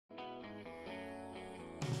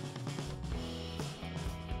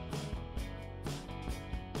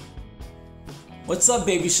What's up,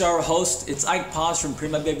 baby shower host? It's Ike Paz from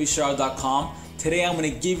PrintMyBabyShower.com. Today I'm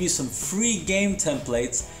going to give you some free game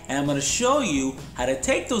templates, and I'm going to show you how to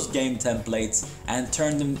take those game templates and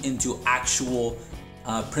turn them into actual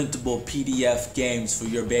printable PDF games for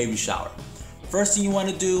your baby shower. First thing you want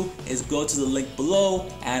to do is go to the link below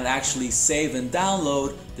and actually save and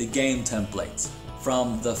download the game templates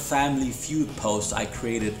from the Family Feud post I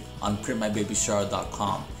created on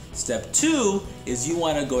PrintMyBabyShower.com. Step 2 is you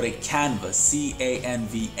want to go to Canva,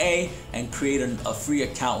 C-A-N-V-A, and create a free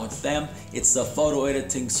account with them. It's the photo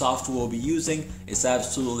editing software we'll be using. It's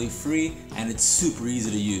absolutely free and it's super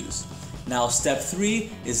easy to use. Now step 3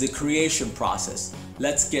 is the creation process.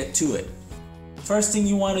 Let's get to it. First thing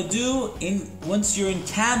you want to do once you're in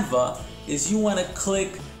Canva is you want to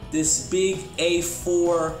click this big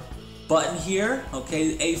A4 button here.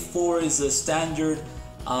 Okay, A4 is a standard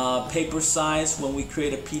paper size when we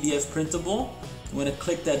create a PDF printable. I'm going to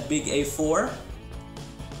click that big A4.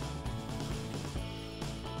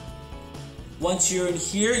 Once you're in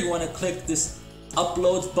here, you want to click this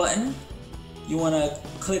upload button. You want to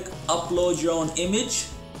click upload your own image,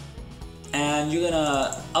 and you're going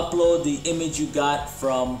to upload the image you got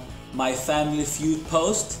from my Family Feud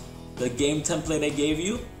post, the game template I gave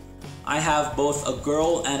you. I have both a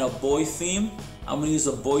girl and a boy theme. I'm going to use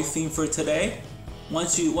a boy theme for today.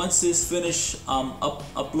 Once this finish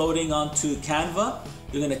uploading onto Canva,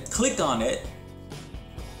 you're going to click on it,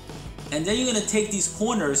 and then you're going to take these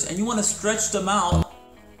corners and you want to stretch them out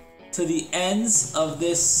to the ends of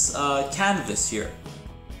this canvas here,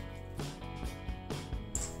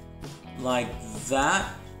 like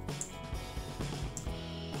that,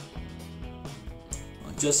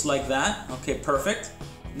 just like that. Okay, perfect.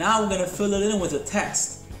 Now we're going to fill it in with the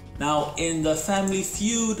text. Now in the Family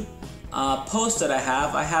Feud post that I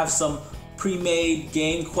have some pre-made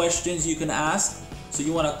game questions you can ask, so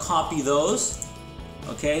you want to copy those.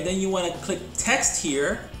 Okay, then you want to click text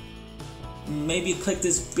here, maybe click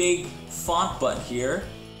this big font button here,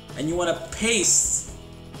 and you want to paste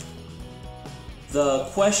the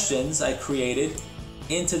questions I created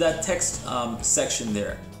into that text section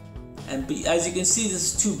there. And as you can see,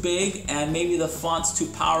 this is too big and maybe the font's too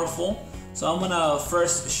powerful, so I'm gonna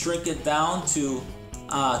first shrink it down to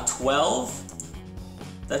 12.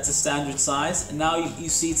 That's a standard size. And now you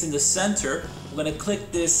see it's in the center. I'm gonna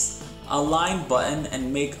click this align button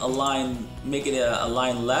and make it a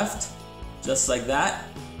line left, just like that.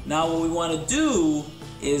 Now what we want to do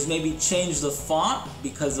is maybe change the font,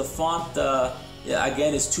 because the font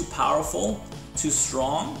again is too powerful, too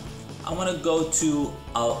strong. I want to go to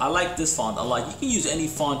I like this font a lot. You can use any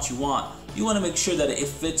font you want. You want to make sure that it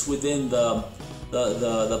fits within the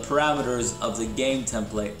parameters of the game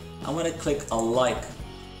template. I'm going to click alike,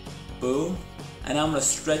 boom, and I'm going to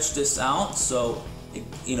stretch this out so it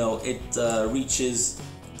reaches,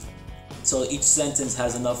 so each sentence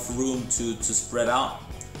has enough room to spread out,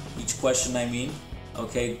 each question I mean.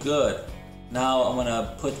 Okay, good. Now I'm going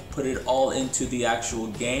to put it all into the actual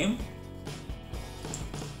game,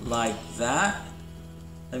 like that.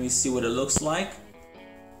 Let me see what it looks like.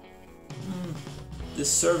 This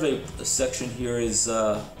survey section here is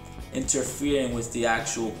interfering with the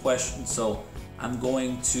actual question, so I'm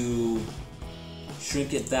going to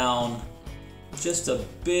shrink it down just a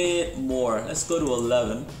bit more. Let's go to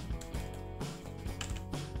 11,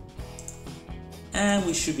 and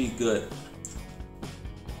we should be good.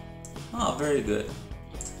 Oh, very good.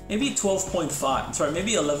 Maybe 12.5. I'm sorry,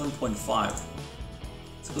 maybe 11.5.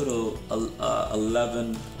 Let's go to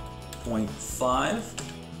 11.5.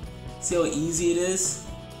 See how easy it is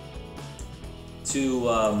to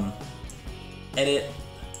edit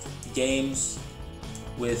games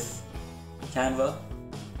with Canva.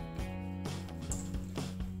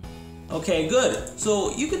 Okay, good. So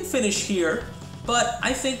you can finish here, but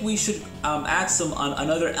I think we should add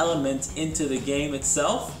another element into the game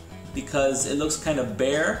itself, because it looks kind of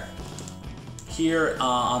bare here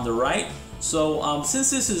on the right. So since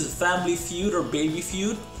this is Family Feud or Baby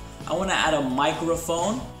Feud, I want to add a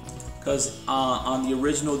microphone, because on the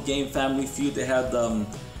original game Family Feud they had an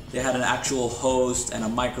actual host and a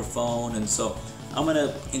microphone, and so I'm going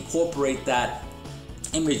to incorporate that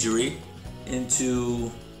imagery into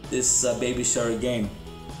this baby shower game.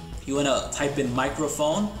 You want to type in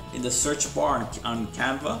microphone in the search bar on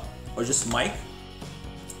Canva, or just mic.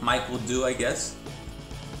 Mic will do, I guess.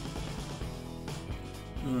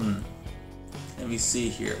 Let me see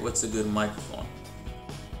here. What's a good microphone?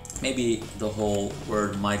 Maybe the whole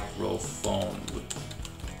word microphone is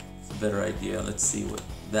a better idea. Let's see what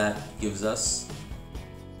that gives us.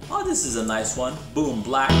 Oh, this is a nice one. Boom,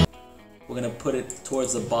 black. We're gonna put it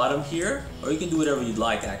towards the bottom here, or you can do whatever you'd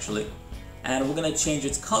like actually. And and we're gonna change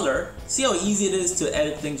its color. See how easy it is to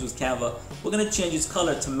edit things with Canva? We're gonna change its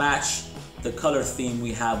color to match the color theme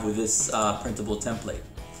we have with this printable template.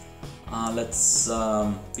 Let's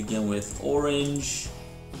begin with orange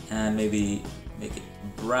and maybe make it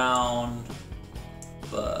brown,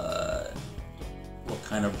 but what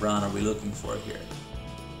kind of brown are we looking for here?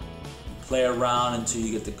 Play around until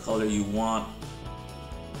you get the color you want.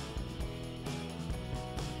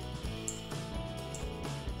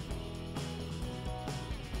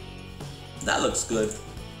 That looks good.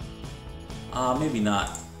 Maybe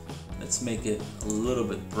not. Let's make it a little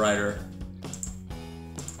bit brighter.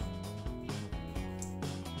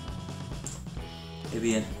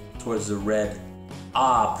 Maybe in towards the red.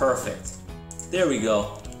 Perfect. There we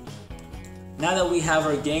go. Now that we have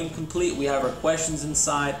our game complete, we have our questions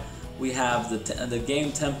inside, we have the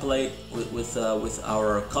game template with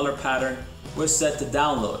our color pattern, we're set to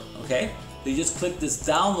download, okay? So you just click this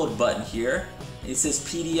download button here. It says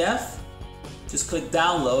PDF. Just click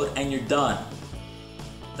download and you're done.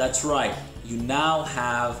 That's right. You now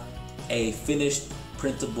have a finished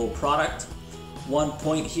printable product. One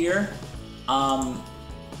point here.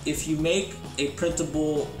 If you make a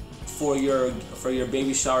printable for your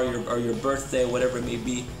baby shower or your birthday, whatever it may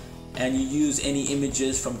be, and you use any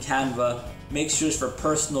images from Canva, make sure it's for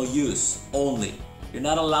personal use only. You're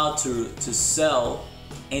not allowed to sell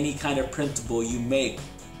any kind of printable you make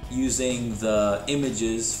using the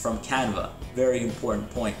images from Canva. Very important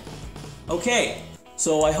point. Okay,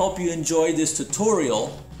 so I hope you enjoyed this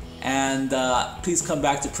tutorial, and please come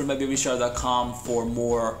back to printmybabyshower.com for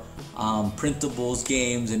more printables,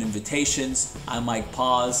 games, and invitations. I'm Mike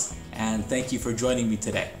Paz, and thank you for joining me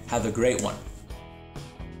today. Have a great one.